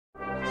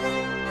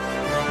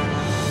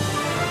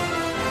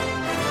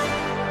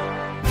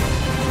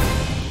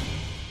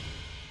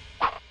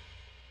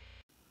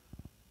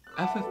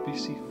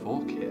FFBC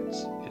for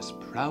Kids is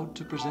proud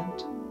to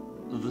present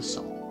the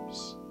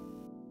Psalms.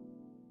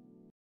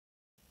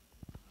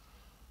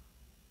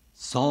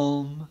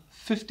 Psalm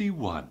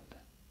 51.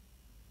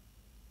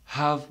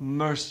 Have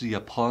mercy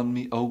upon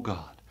me, O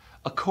God,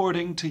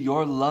 according to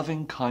your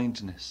loving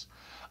kindness,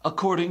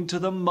 according to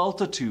the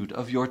multitude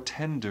of your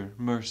tender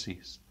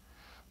mercies.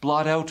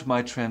 Blot out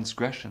my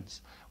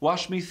transgressions,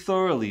 wash me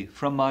thoroughly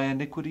from my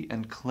iniquity,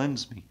 and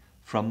cleanse me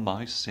from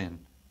my sin.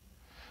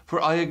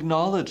 For I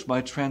acknowledge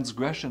my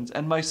transgressions,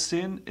 and my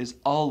sin is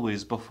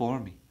always before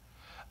me.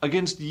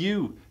 Against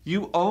you,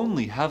 you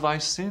only have I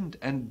sinned,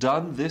 and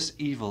done this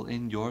evil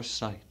in your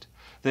sight,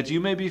 that you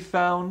may be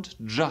found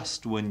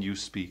just when you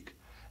speak,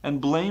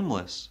 and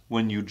blameless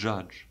when you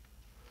judge.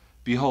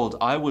 Behold,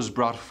 I was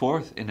brought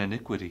forth in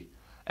iniquity,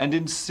 and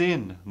in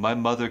sin my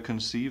mother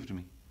conceived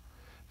me.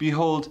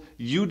 Behold,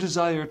 you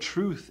desire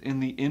truth in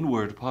the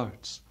inward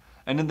parts,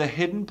 and in the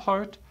hidden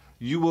part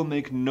you will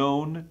make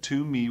known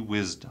to me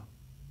wisdom.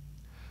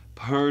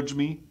 Purge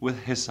me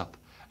with hyssop,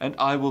 and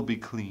I will be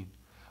clean.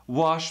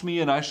 Wash me,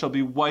 and I shall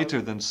be whiter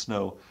than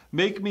snow.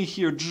 Make me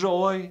hear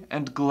joy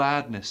and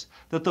gladness,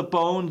 that the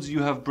bones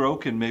you have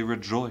broken may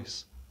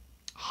rejoice.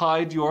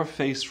 Hide your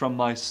face from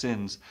my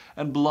sins,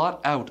 and blot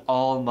out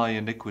all my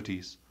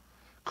iniquities.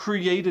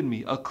 Create in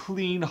me a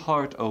clean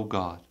heart, O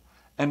God,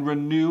 and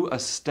renew a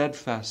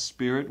steadfast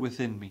spirit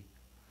within me.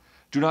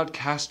 Do not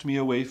cast me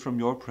away from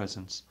your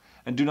presence,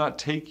 and do not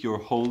take your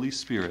Holy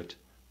Spirit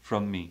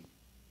from me.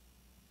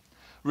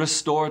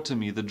 Restore to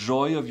me the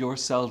joy of your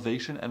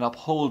salvation, and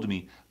uphold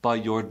me by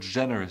your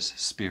generous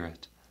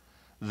spirit.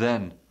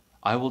 Then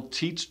I will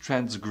teach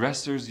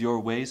transgressors your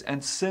ways,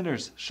 and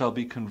sinners shall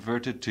be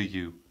converted to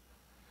you.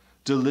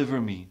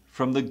 Deliver me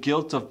from the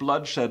guilt of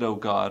bloodshed, O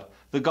God,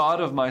 the God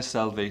of my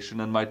salvation,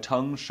 and my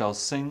tongue shall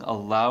sing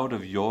aloud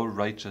of your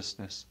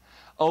righteousness.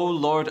 O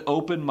Lord,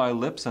 open my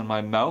lips, and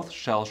my mouth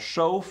shall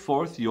show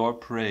forth your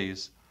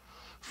praise.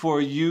 For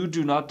you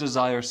do not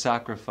desire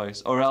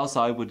sacrifice, or else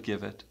I would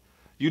give it.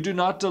 You do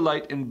not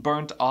delight in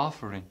burnt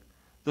offering.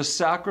 The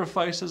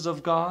sacrifices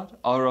of God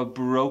are a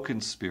broken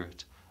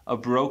spirit, a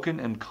broken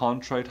and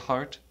contrite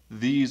heart.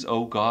 These,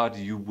 O God,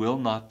 you will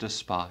not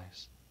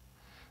despise.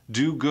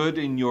 Do good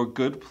in your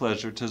good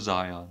pleasure to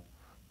Zion.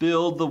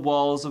 Build the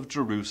walls of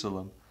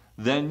Jerusalem.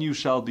 Then you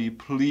shall be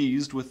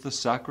pleased with the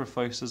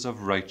sacrifices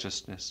of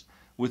righteousness,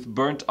 with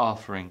burnt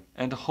offering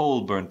and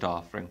whole burnt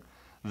offering.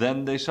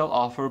 Then they shall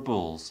offer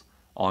bulls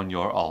on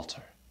your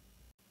altar.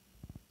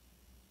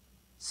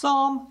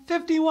 Psalm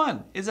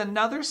 51 is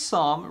another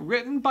psalm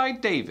written by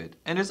David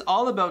and is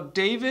all about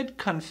David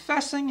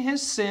confessing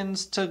his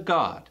sins to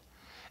God.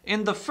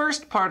 In the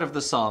first part of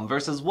the psalm,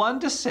 verses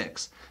 1 to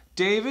 6,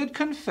 David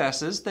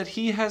confesses that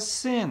he has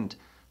sinned,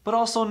 but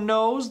also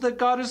knows that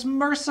God is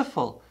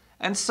merciful,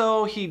 and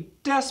so he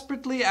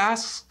desperately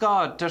asks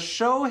God to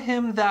show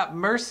him that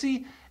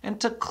mercy and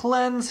to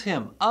cleanse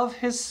him of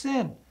his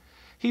sin.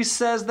 He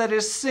says that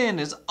his sin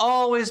is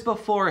always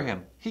before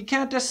him. He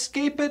can't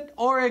escape it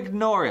or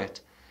ignore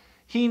it.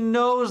 He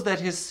knows that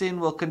his sin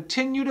will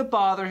continue to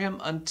bother him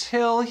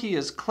until he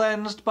is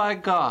cleansed by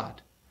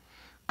God.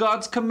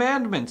 God's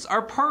commandments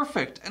are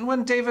perfect, and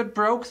when David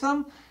broke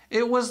them,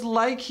 it was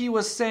like he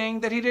was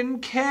saying that he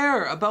didn't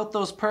care about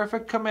those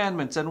perfect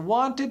commandments and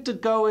wanted to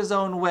go his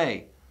own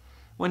way.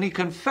 When he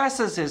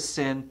confesses his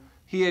sin,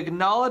 he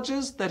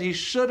acknowledges that he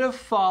should have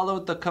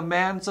followed the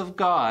commands of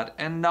God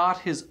and not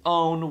his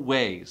own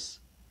ways.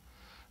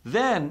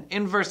 Then,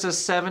 in verses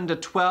 7 to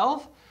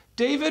 12,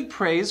 David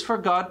prays for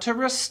God to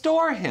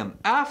restore him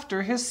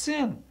after his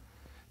sin.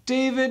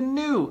 David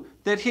knew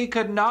that he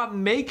could not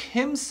make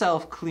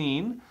himself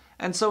clean,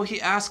 and so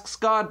he asks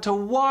God to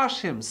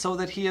wash him so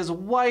that he is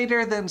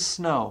whiter than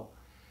snow.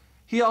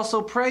 He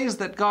also prays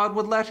that God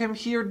would let him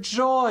hear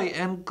joy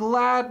and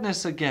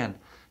gladness again,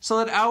 so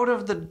that out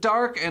of the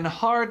dark and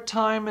hard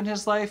time in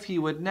his life he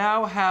would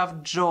now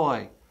have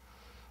joy.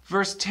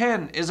 Verse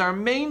 10 is our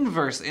main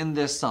verse in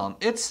this psalm.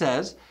 It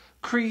says,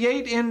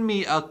 "Create in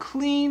me a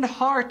clean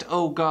heart,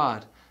 O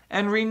God,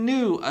 and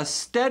renew a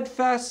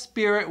steadfast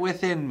spirit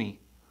within me."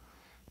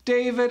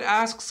 David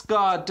asks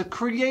God to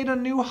create a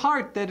new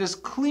heart that is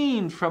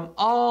clean from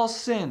all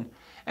sin,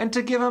 and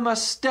to give him a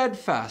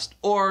steadfast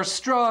or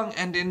strong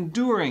and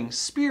enduring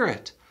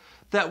spirit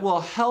that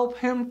will help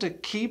him to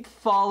keep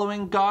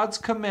following God's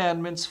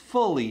commandments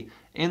fully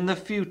in the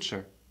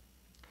future.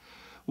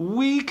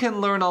 We can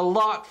learn a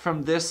lot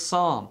from this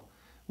psalm.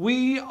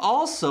 We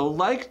also,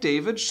 like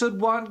David,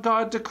 should want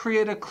God to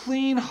create a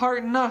clean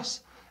heart in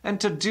us,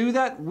 and to do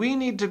that, we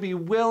need to be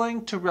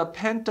willing to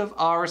repent of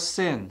our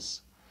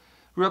sins.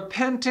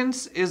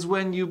 Repentance is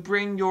when you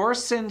bring your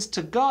sins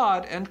to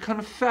God and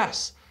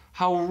confess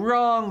how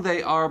wrong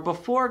they are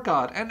before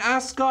God and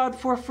ask God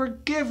for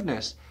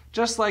forgiveness,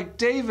 just like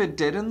David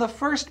did in the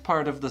first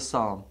part of the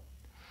psalm.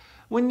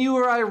 When you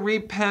or I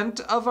repent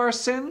of our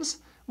sins,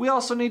 we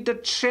also need to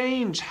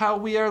change how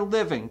we are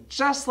living,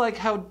 just like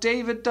how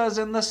David does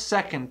in the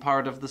second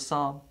part of the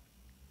psalm.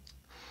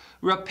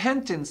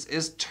 Repentance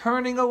is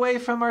turning away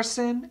from our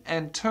sin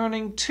and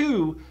turning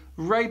to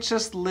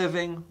righteous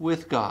living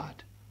with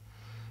God.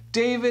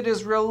 David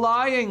is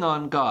relying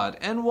on God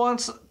and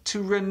wants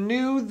to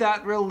renew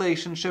that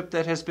relationship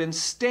that has been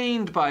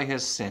stained by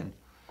his sin.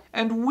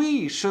 And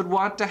we should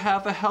want to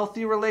have a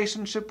healthy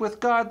relationship with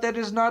God that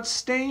is not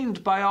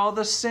stained by all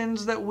the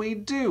sins that we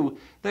do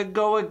that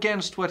go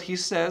against what he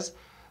says,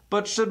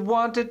 but should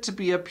want it to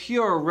be a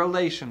pure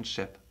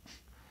relationship.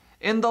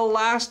 In the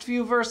last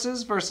few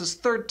verses, verses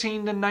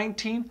 13 to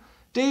 19,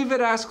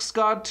 David asks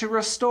God to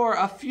restore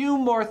a few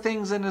more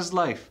things in his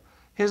life: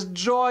 his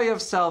joy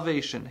of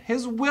salvation,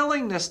 his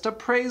willingness to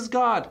praise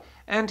God,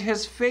 and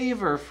his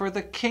favor for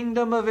the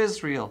kingdom of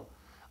Israel.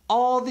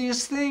 All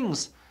these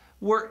things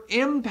were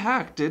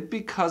impacted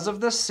because of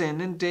the sin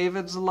in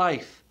David's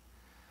life.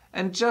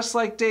 And just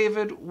like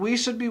David, we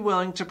should be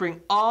willing to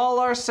bring all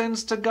our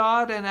sins to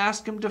God and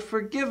ask him to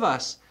forgive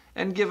us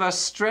and give us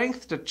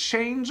strength to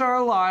change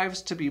our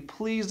lives to be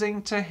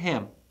pleasing to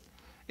him.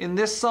 In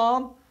this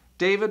psalm,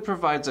 David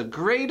provides a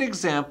great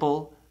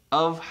example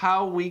of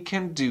how we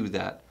can do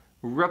that: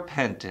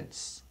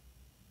 repentance.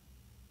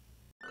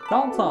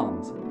 Psalm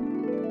Songs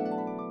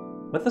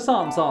with the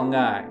Psalm Song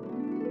Guy.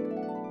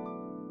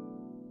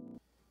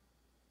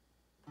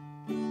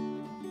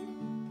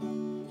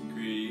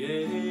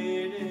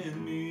 Create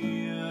in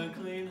me a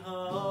clean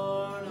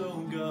heart,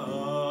 O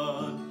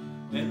God,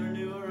 and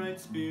renew a right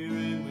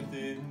spirit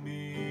within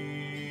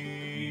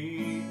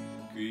me.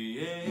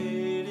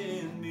 Create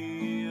in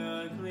me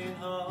a clean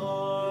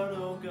heart,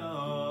 O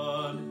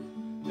God,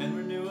 and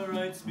renew a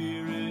right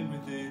spirit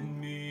within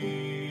me.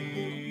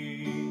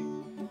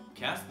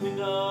 Cast me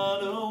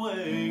not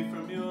away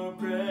from your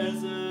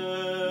presence,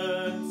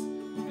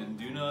 and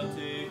do not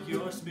take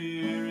your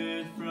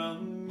spirit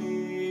from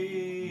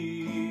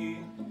me.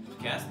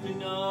 Cast me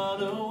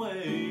not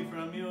away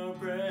from your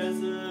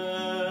presence,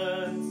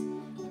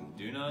 and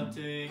do not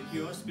take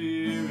your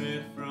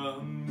spirit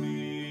from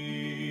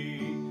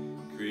me.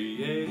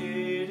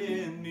 Create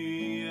in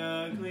me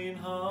a clean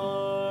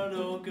heart,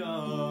 O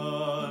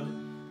God,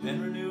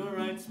 and renew a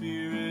right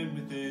spirit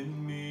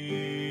within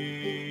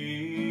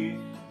me.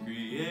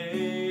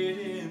 Create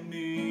in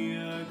me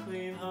a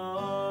clean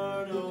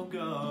heart, O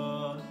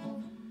God,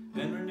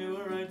 and renew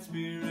a right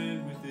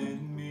spirit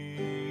within me.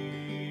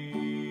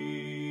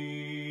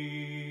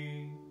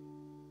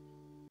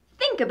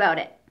 Think about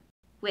it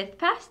with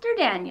Pastor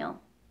Daniel.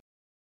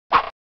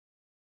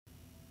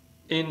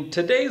 In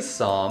today's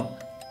psalm,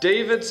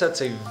 David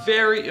sets a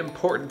very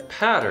important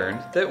pattern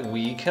that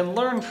we can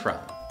learn from.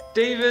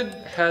 David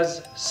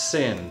has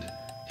sinned.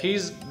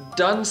 He's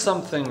done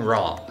something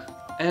wrong.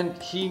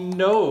 And he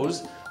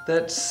knows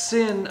that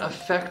sin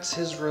affects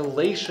his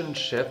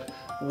relationship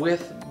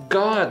with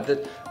God,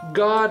 that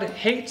God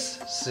hates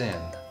sin.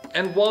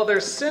 And while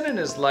there's sin in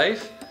his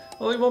life,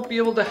 well, he won't be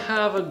able to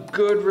have a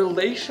good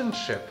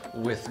relationship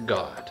with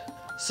God.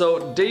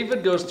 So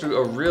David goes through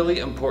a really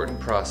important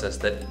process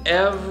that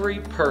every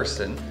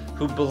person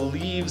who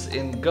believes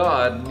in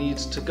God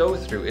needs to go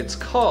through. It's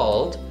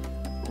called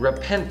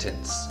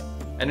repentance.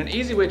 And an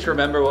easy way to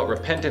remember what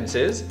repentance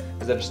is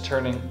that it's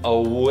turning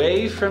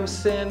away from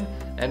sin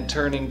and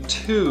turning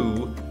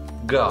to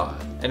God.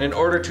 And in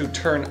order to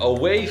turn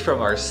away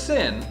from our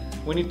sin,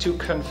 we need to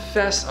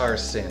confess our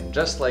sin,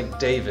 just like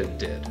David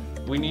did.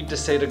 We need to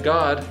say to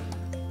God,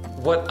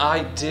 what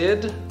I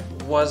did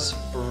was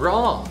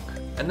wrong.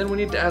 And then we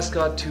need to ask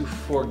God to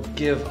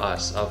forgive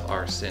us of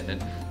our sin.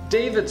 And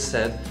David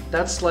said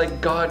that's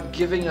like God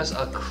giving us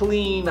a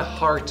clean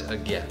heart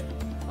again.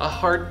 A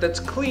heart that's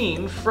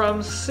clean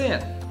from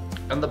sin.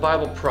 And the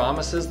Bible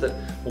promises that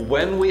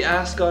when we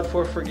ask God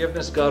for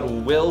forgiveness, God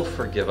will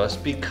forgive us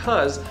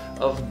because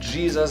of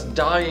Jesus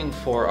dying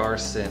for our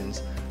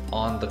sins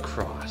on the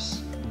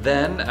cross.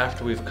 Then,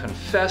 after we've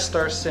confessed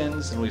our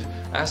sins and we've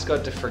asked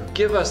God to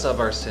forgive us of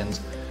our sins,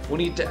 we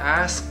need to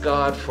ask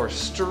God for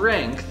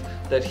strength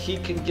that He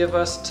can give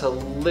us to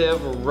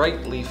live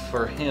rightly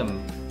for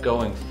Him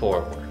going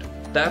forward.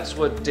 That's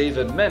what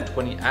David meant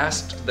when he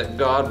asked that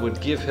God would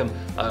give him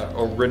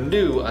or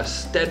renew a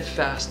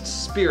steadfast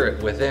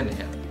spirit within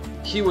him.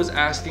 He was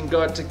asking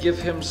God to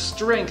give him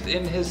strength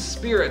in his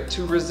spirit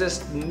to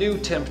resist new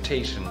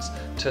temptations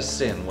to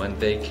sin when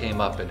they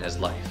came up in his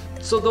life.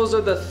 So those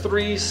are the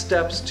 3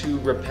 steps to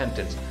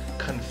repentance: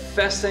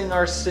 confessing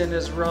our sin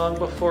is wrong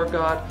before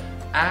God,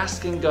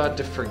 asking God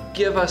to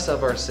forgive us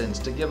of our sins,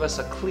 to give us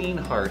a clean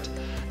heart,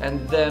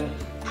 and then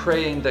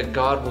praying that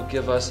God will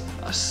give us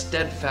a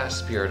steadfast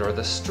spirit or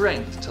the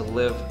strength to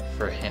live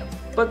for Him.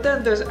 But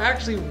then there's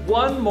actually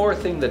one more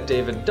thing that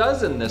David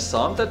does in this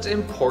psalm that's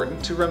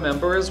important to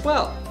remember as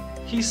well.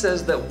 He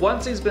says that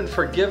once he's been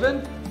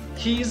forgiven,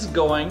 he's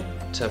going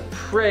to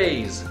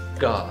praise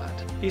God.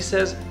 He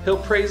says he'll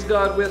praise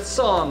God with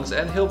songs,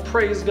 and he'll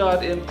praise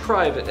God in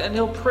private, and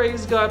he'll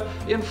praise God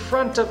in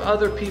front of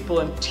other people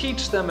and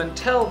teach them and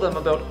tell them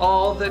about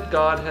all that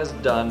God has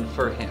done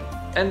for him.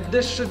 And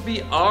this should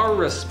be our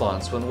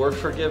response when we're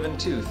forgiven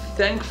too.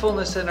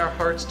 Thankfulness in our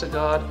hearts to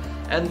God,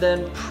 and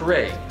then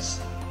praise.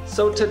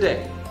 So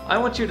today, I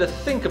want you to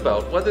think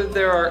about whether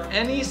there are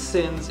any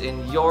sins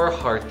in your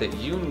heart that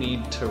you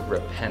need to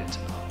repent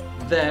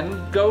of.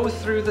 Then go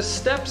through the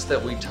steps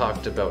that we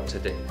talked about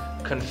today.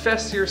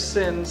 Confess your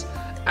sins,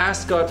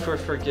 ask God for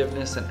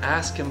forgiveness, and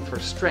ask Him for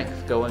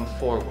strength going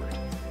forward.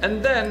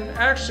 And then,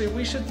 actually,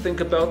 we should think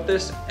about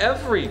this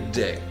every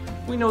day.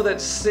 We know that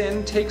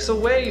sin takes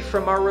away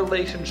from our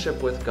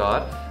relationship with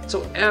God,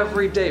 so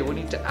every day we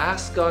need to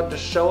ask God to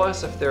show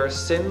us if there are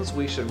sins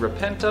we should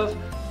repent of,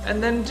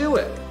 and then do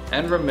it.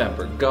 And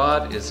remember,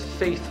 God is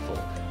faithful,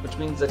 which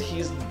means that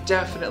He's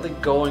definitely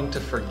going to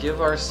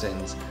forgive our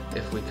sins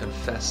if we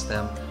confess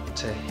them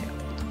to Him.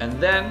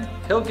 And then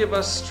He'll give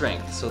us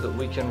strength so that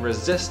we can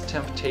resist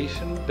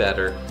temptation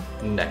better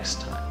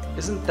next time.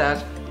 Isn't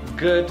that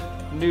good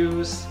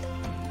news?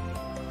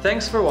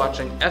 Thanks for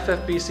watching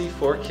FFBC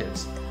for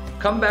Kids.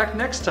 Come back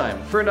next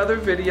time for another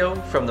video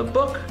from the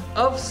Book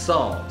of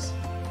Psalms.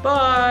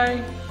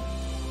 Bye!